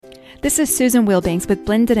This is Susan Wilbanks with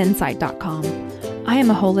blendedinsight.com. I am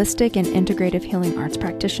a holistic and integrative healing arts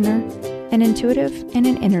practitioner, an intuitive, and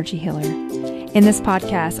an energy healer. In this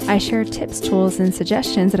podcast, I share tips, tools, and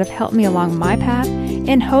suggestions that have helped me along my path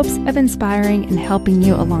in hopes of inspiring and helping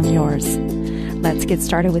you along yours. Let's get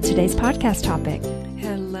started with today's podcast topic.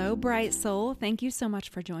 Hello, bright soul. Thank you so much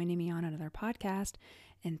for joining me on another podcast.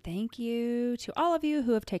 And thank you to all of you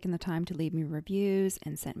who have taken the time to leave me reviews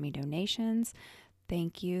and sent me donations.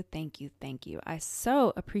 Thank you, thank you, thank you. I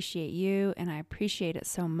so appreciate you, and I appreciate it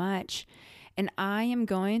so much. And I am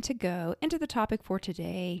going to go into the topic for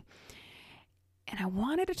today. And I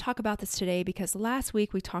wanted to talk about this today because last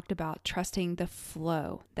week we talked about trusting the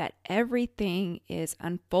flow, that everything is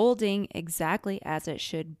unfolding exactly as it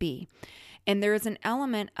should be. And there is an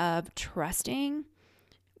element of trusting,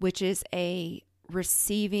 which is a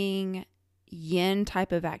receiving yin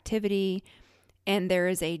type of activity. And there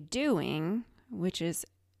is a doing, which is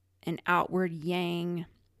an outward yang.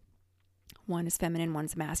 One is feminine,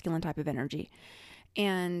 one's masculine type of energy.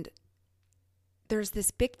 And there's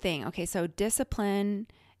this big thing. Okay, so discipline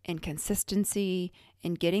and consistency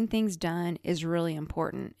and getting things done is really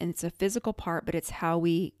important. And it's a physical part, but it's how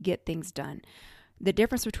we get things done. The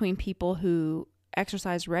difference between people who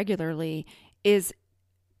exercise regularly is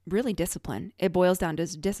really discipline. It boils down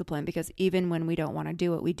to discipline because even when we don't want to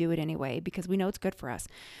do it, we do it anyway because we know it's good for us.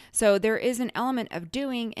 So there is an element of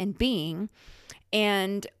doing and being.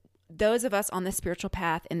 And those of us on the spiritual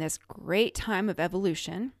path in this great time of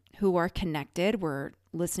evolution who are connected, we're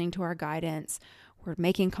listening to our guidance, we're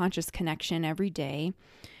making conscious connection every day.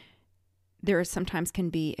 There sometimes can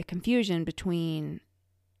be a confusion between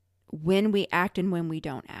when we act and when we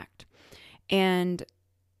don't act. And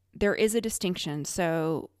there is a distinction.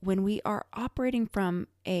 So when we are operating from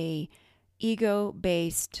a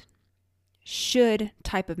ego-based should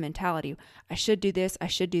type of mentality, I should do this, I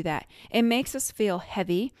should do that, it makes us feel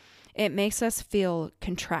heavy. It makes us feel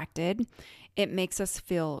contracted. It makes us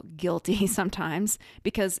feel guilty sometimes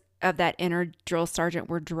because of that inner drill sergeant.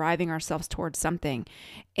 We're driving ourselves towards something.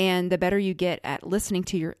 And the better you get at listening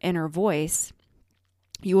to your inner voice,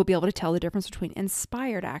 you will be able to tell the difference between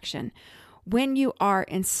inspired action. When you are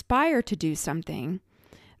inspired to do something,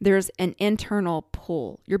 there's an internal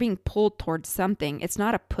pull. You're being pulled towards something. It's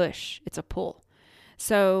not a push, it's a pull.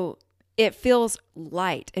 So it feels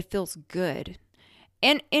light. It feels good.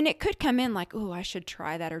 And it could come in like, oh, I should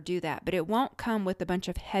try that or do that. But it won't come with a bunch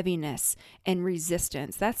of heaviness and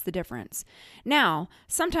resistance. That's the difference. Now,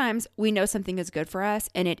 sometimes we know something is good for us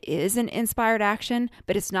and it is an inspired action,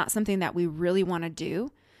 but it's not something that we really want to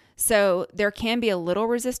do. So there can be a little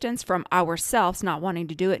resistance from ourselves not wanting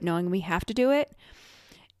to do it, knowing we have to do it.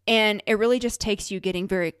 And it really just takes you getting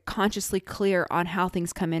very consciously clear on how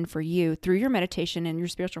things come in for you through your meditation and your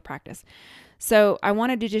spiritual practice. So I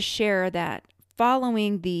wanted to just share that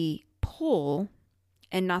following the pull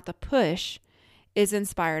and not the push is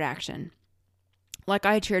inspired action. Like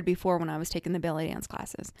I had shared before when I was taking the belly dance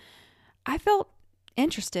classes, I felt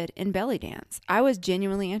interested in belly dance. I was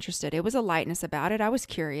genuinely interested. It was a lightness about it. I was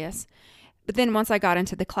curious. But then once I got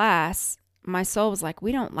into the class, my soul was like,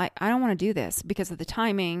 I don't want to do this because of the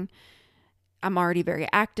timing. I'm already very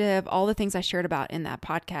active. All the things I shared about in that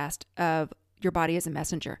podcast of your body as a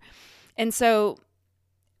messenger. And so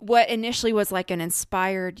what initially was like an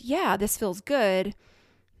inspired, yeah, this feels good,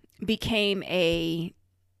 became a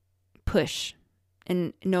push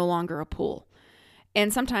and no longer a pull.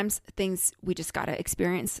 And sometimes things, we just got to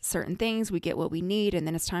experience certain things. We get what we need, and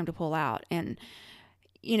then it's time to pull out. And,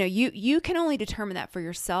 you know, you can only determine that for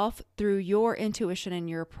yourself through your intuition and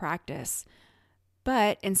your practice.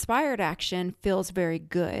 But inspired action feels very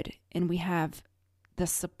good, and we have the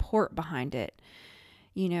support behind it.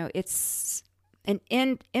 You know, it's an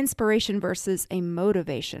inspiration versus a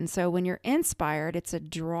motivation. So when you're inspired, it's a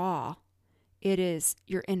draw.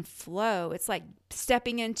 You're in flow. It's like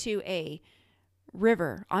stepping into a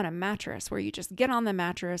river on a mattress where you just get on the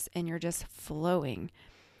mattress and you're just flowing.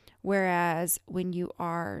 Whereas when you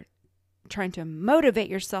are trying to motivate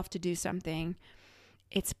yourself to do something,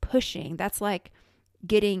 it's pushing. That's like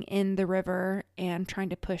getting in the river and trying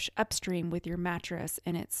to push upstream with your mattress,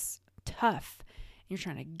 and it's tough. You're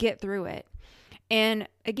trying to get through it. And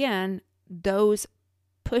again, those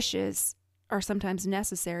pushes are sometimes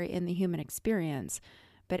necessary in the human experience.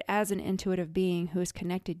 But as an intuitive being who is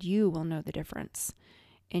connected, you will know the difference.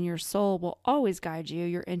 And your soul will always guide you.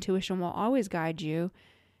 Your intuition will always guide you.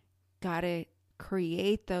 Got to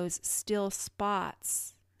create those still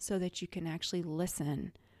spots so that you can actually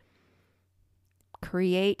listen.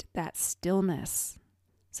 Create that stillness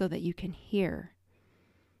so that you can hear.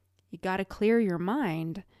 You got to clear your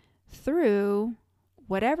mind through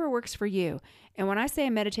whatever works for you. And when I say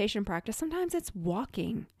a meditation practice, sometimes it's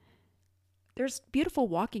walking. There's beautiful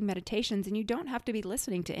walking meditations, and you don't have to be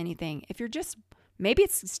listening to anything. If you're just, maybe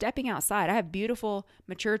it's stepping outside. I have beautiful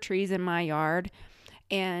mature trees in my yard,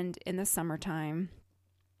 and in the summertime,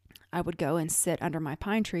 I would go and sit under my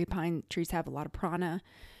pine tree. Pine trees have a lot of prana,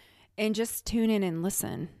 and just tune in and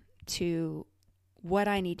listen to what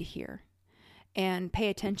I need to hear and pay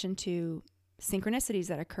attention to synchronicities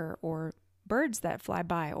that occur, or birds that fly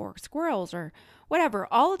by, or squirrels, or whatever.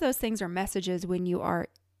 All of those things are messages when you are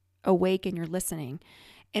awake and you're listening.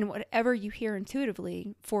 And whatever you hear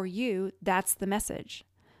intuitively for you, that's the message.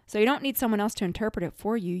 So you don't need someone else to interpret it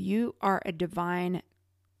for you. You are a divine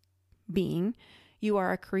being. You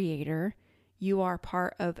are a creator. You are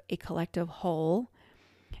part of a collective whole.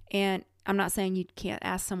 And I'm not saying you can't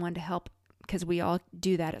ask someone to help, because we all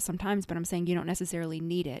do that at some times, but I'm saying you don't necessarily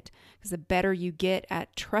need it, because the better you get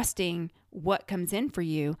at trusting what comes in for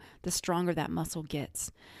you, the stronger that muscle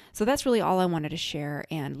gets. So that's really all I wanted to share.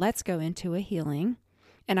 And let's go into a healing,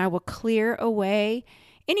 and I will clear away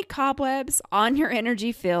any cobwebs on your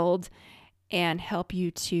energy field and help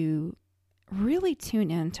you to really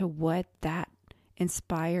tune into what that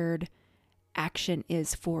inspired action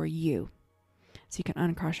is for you. So you can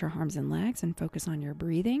uncross your arms and legs and focus on your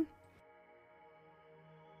breathing.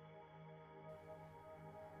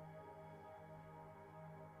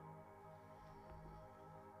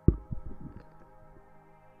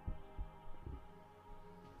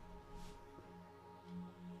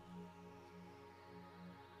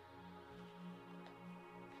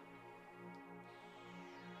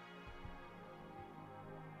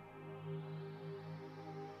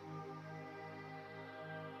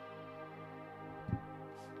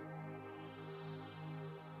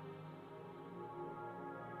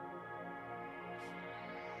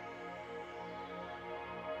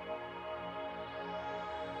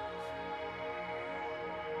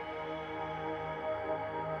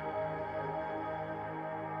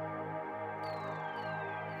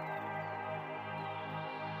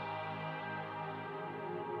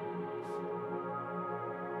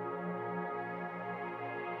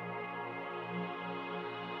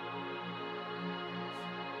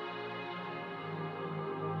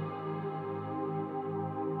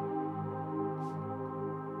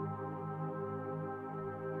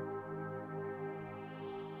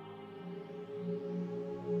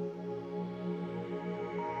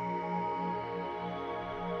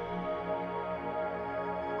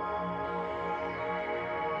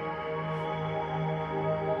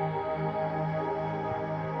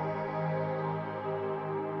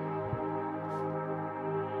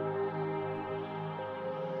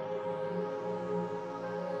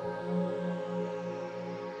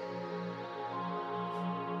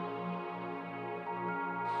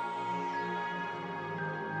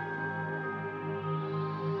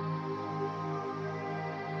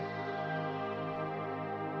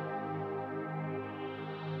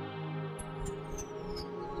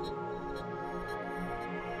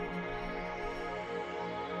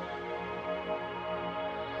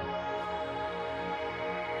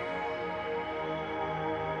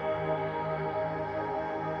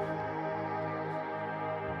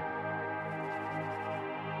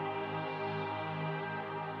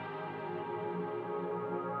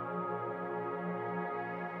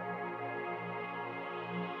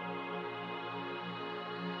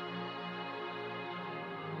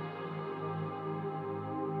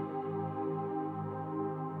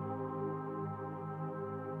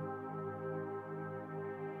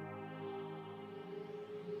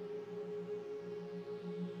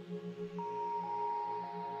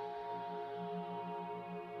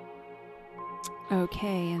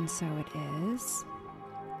 Okay, and so it is.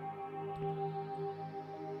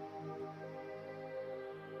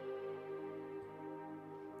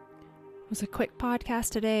 It was a quick podcast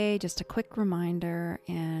today, just a quick reminder,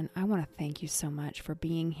 and I want to thank you so much for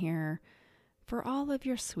being here, for all of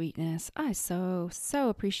your sweetness. I so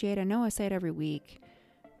appreciate it. I know I say it every week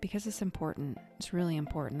because it's important. It's really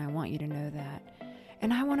important. I want you to know that.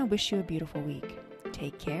 And I want to wish you a beautiful week.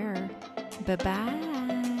 Take care.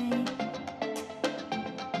 Bye-bye.